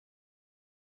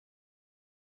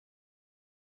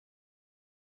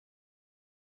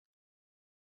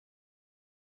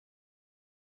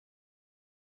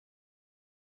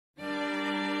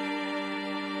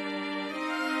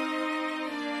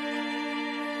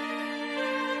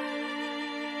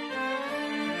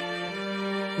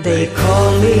They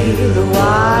call me the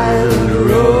wild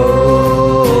rose,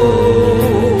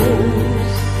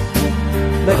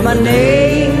 but my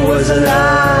name was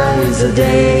Eliza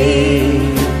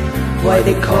Day. Why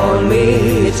they call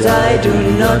me it I do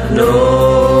not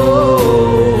know,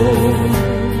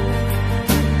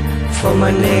 for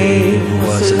my name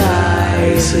was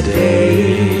Eliza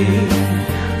Day.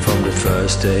 From the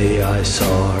first day I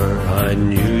saw her, I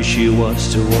knew she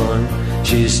was the one.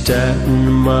 She stared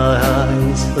in my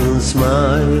eyes and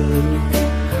smiled.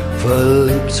 Her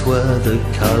lips were the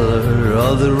color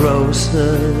of the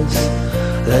roses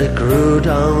that grew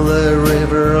down the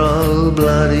river, all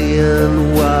bloody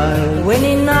and wild. When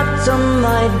he knocked on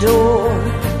my door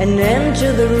and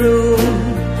entered the room,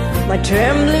 my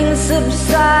trembling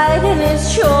subsided in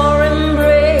his sure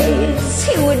embrace.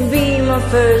 He would be my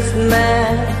first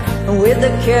man, and with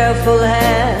a careful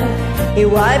hand he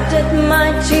wiped at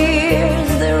my tears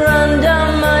that run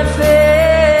down my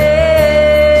face.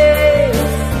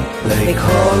 They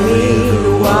call me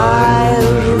the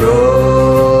wild rose,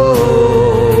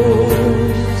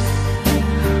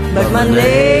 but my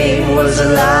name was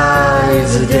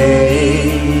Eliza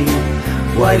Day.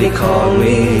 Why they call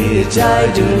me it I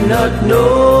do not know,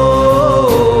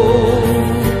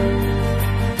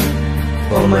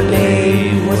 for my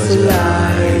name was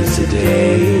Eliza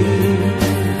Day.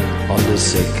 On the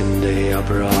second day I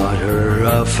brought her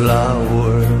a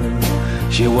flower.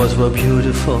 She was more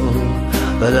beautiful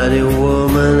than any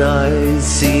woman I'd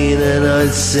seen, and I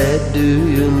said, do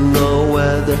you know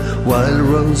where the wild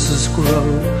roses grow,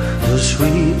 so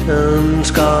sweet and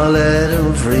scarlet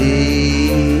and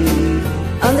free?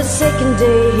 On the second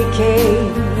day he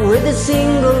came with a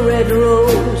single red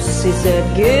rose. He said,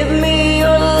 give me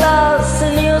your loss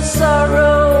and your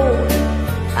sorrow.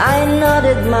 I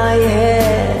nodded my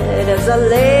head as I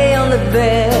lay on the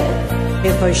bed.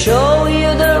 If I show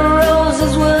you the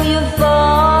roses, will you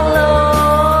follow?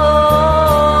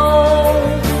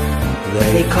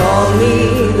 They call me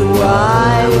the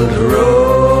wild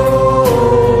rose,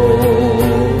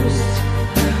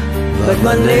 but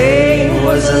my name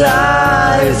was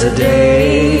Eliza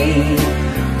Day.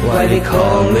 Why they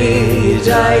call me it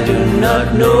I do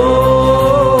not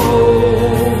know,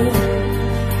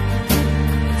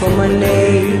 for my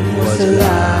name was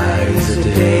Eliza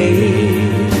Day.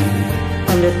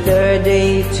 On the third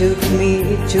day he took me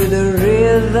to the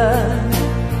river.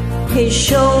 He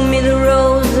showed me the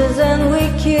roses and we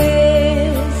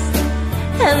kissed,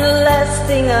 and the last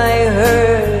thing I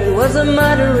heard was a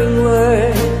muttering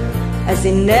word as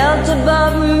he knelt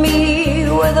above me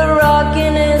with a rock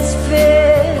in his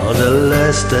fist. On the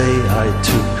last day I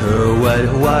took her where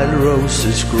wild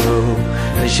roses grow,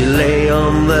 and she lay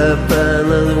on the bed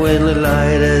and the wind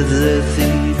light as a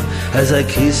thief. As I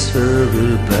kissed her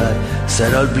goodbye,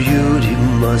 said our beauty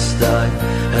must die,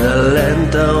 and I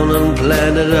leant down and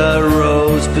planted a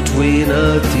rose between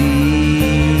her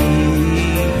teeth.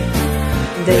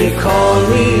 They call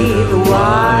me the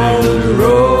wild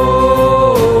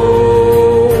rose,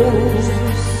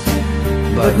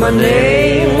 but my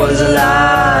name was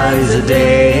Eliza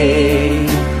Day.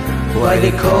 Why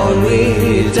they call me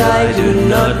it I do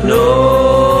not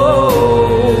know,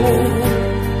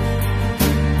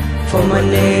 for my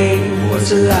name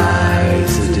was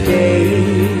Eliza Day.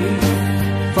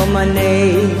 For my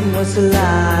name was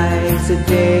Eliza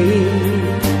Day.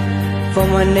 For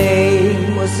my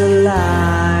name was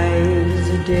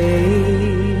Eliza Day.